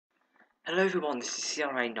Hello everyone, this is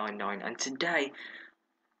CRA99 and today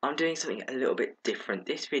I'm doing something a little bit different.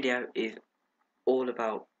 This video is all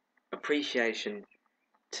about appreciation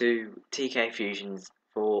to TK Fusions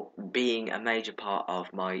for being a major part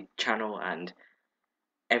of my channel and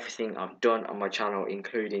everything I've done on my channel,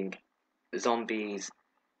 including zombies,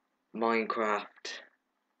 Minecraft,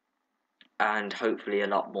 and hopefully a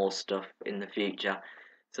lot more stuff in the future.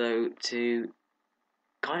 So to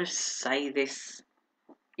kind of say this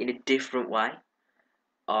in a different way,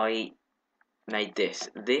 I made this.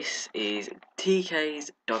 This is TK's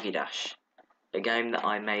Doggy Dash, a game that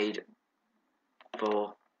I made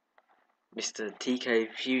for Mr. TK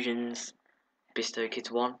Fusion's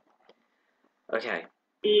bistokids1. Okay.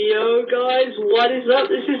 Yo guys, what is up?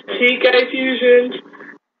 This is TK Fusion.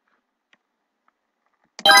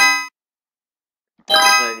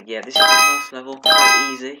 So yeah, this is the first level,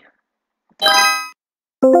 quite easy.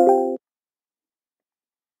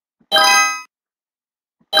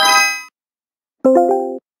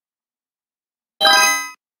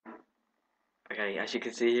 Okay, as you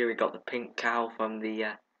can see here, we got the pink cow from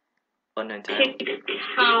the Unknown Tale. Pink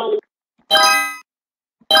cow.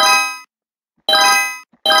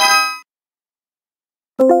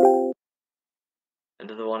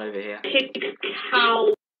 Another one over here. Pink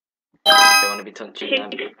cow. Don't want to be touching them.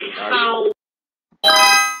 Pink No. cow.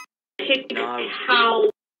 Pink No. cow.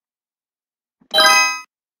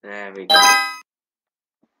 There we go.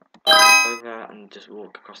 Over and just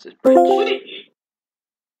walk across this bridge.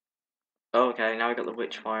 Oh, okay, now we got the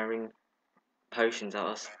witch firing potions at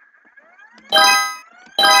us.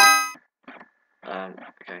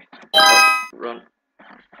 Okay. Oh, run.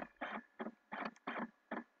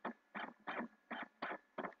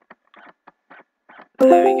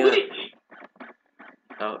 There we go.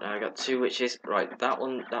 Oh, now I got two witches. Right, that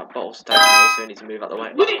bottle's stationary, so we need to move out the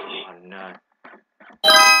way. Oh, no.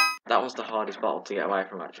 That one's the hardest bottle to get away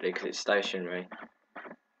from, actually, because it's stationary.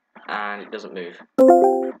 And it doesn't move.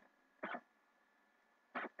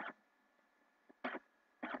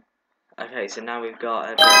 Okay, so now we've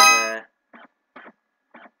got a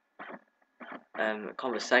bit of a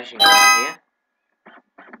conversation going on here.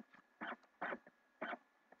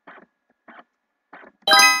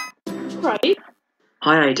 Right.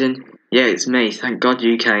 Hi, Aiden. Yeah, it's me. Thank God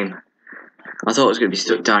you came. I thought I was going to be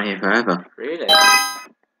stuck down here forever. Really?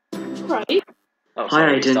 Right. Oh,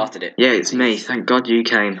 sorry, Hi, Aiden. Started it. Yeah, it's me. Thank God you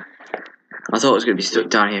came. I thought I was going to be stuck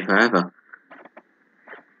down here forever.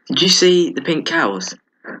 Did you see the pink cows?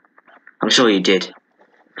 I'm sure you did.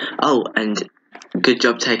 Oh, and good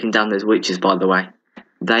job taking down those witches, by the way.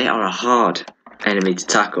 They are a hard enemy to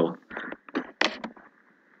tackle.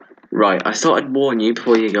 Right, I thought I'd warn you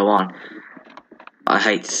before you go on. I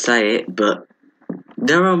hate to say it, but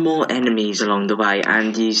there are more enemies along the way,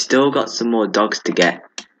 and you still got some more dogs to get.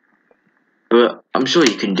 But I'm sure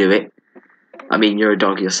you can do it. I mean, you're a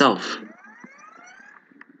dog yourself.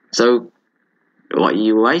 So, what are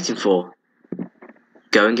you waiting for?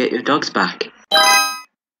 Go and get your dogs back.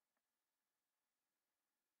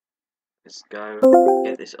 Let's go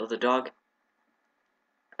get this other dog.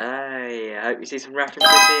 Hey, I hope you see some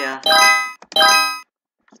references here.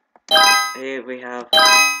 Here we have...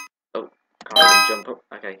 Oh, can't even jump up.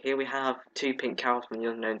 Okay, here we have two pink cows from the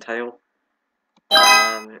Unknown Tale.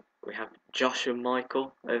 We have Josh and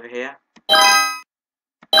Michael over here.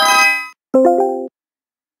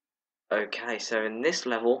 Okay, so in this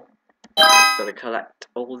level, we've got to collect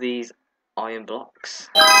all these iron blocks.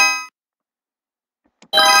 Oh,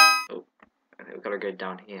 I think we've got to go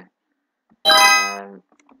down here. Oh.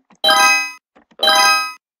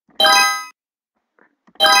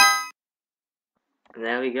 And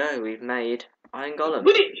there we go, we've made Iron Golem.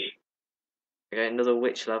 Okay, another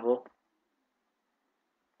witch level.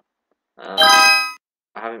 I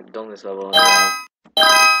haven't done this level in a while.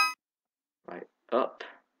 Right, up.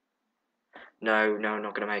 No, I'm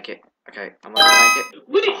not gonna make it. Okay, am I gonna make it?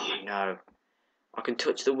 Oh, no. I can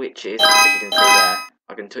touch the witches, as you can see there.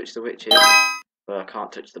 I can touch the witches, but I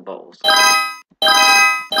can't touch the bottles.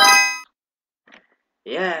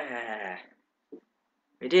 Yeah!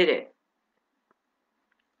 We did it!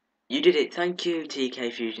 You did it! Thank you,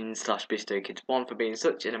 TK Fusion / bistokids1 for being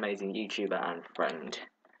such an amazing YouTuber and friend.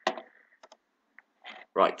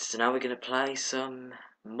 Right, so now we're going to play some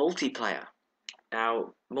multiplayer.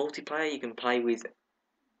 Now, multiplayer you can play with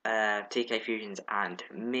TK Fusions and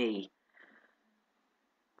me.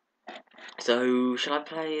 So, shall I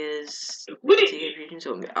play as TK Fusions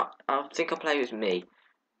or me? I think I'll play as me.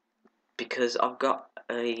 Because I've got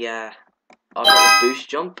a boost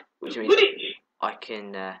jump, which means I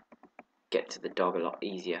can get to the dog a lot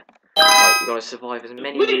easier. Right, you've got to survive as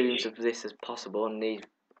many rooms of this as possible, and these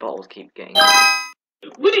bottles keep getting...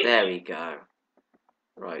 Witch! There we go.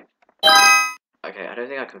 Right. Okay, I don't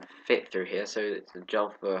think I can fit through here, so it's a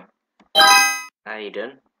job for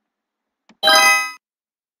Aiden.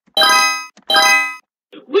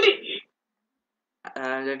 Witch!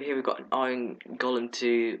 And over here we've got an iron golem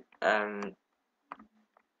to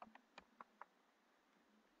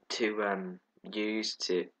use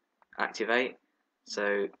to activate.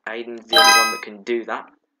 So Aiden's the only one that can do that.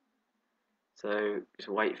 So just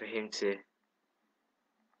wait for him to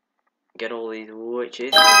get all these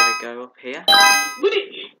witches. And we're gonna go up here.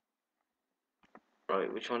 Witch!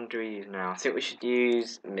 Right, which one do we use now? I think we should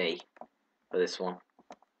use me for this one.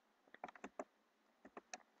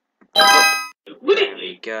 Witch! There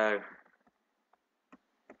we go.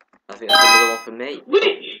 I think that's another one for me.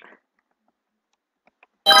 Witch!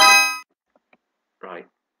 Right,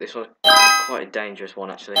 this one's quite a dangerous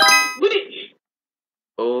one actually. Witch!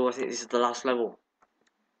 Oh, I think this is the last level.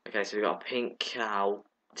 Okay, so we've got a pink cow,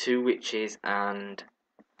 2 witches, and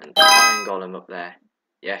an iron golem up there.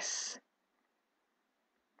 Yes.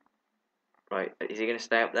 Right, is he going to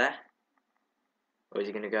stay up there? Or is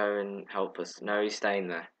he going to go and help us? No, he's staying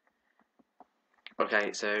there.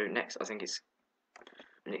 Okay, so next, I think it's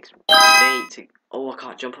next me to... Oh, I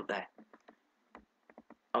can't jump up there.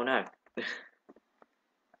 Oh no.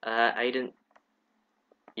 Aiden,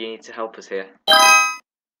 you need to help us here.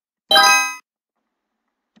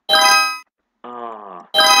 Ah.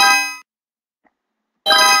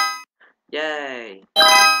 Yay.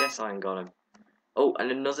 Yes, iron golem. Oh,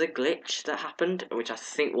 and another glitch that happened, which I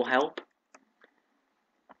think will help.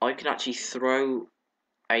 I can actually throw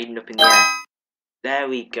Aiden up in the air. There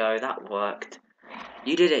we go, that worked.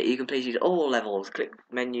 You did it, you completed all levels. Click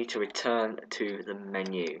menu to return to the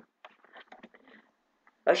menu.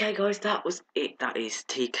 Okay guys, that was it. That is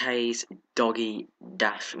TK's Doggy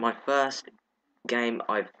Dash, my first game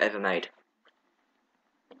I've ever made.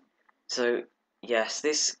 So, yes,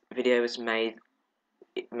 this video was made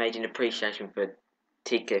in appreciation for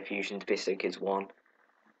TK Fusion's bistokids1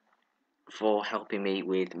 for helping me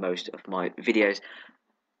with most of my videos.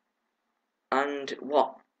 And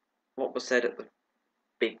what was said at the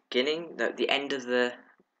beginning, that the end of the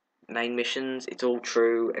main missions, it's all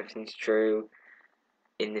true, everything's true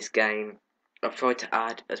in this game. I've tried to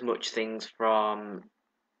add as much things from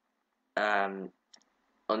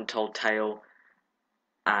Untold Tale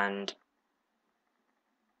and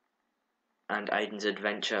Aiden's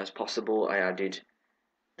Adventure as possible. I added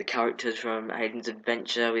the characters from Aiden's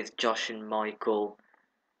Adventure with Josh and Michael.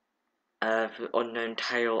 For Unknown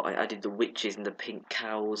Tale, I added the witches and the pink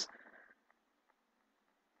cows.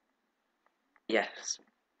 Yes.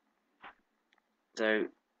 So,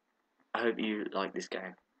 I hope you like this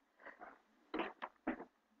game.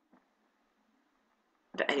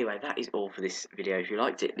 But anyway, that is all for this video. If you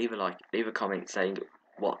liked it, leave a like, leave a comment saying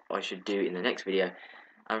what I should do in the next video.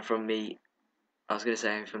 And from me, I was going to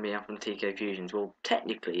say from me, I'm from TK Fusions. Well,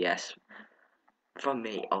 technically, yes. From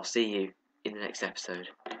me, I'll see you in the next episode.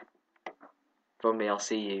 From me, I'll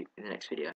see you in the next video.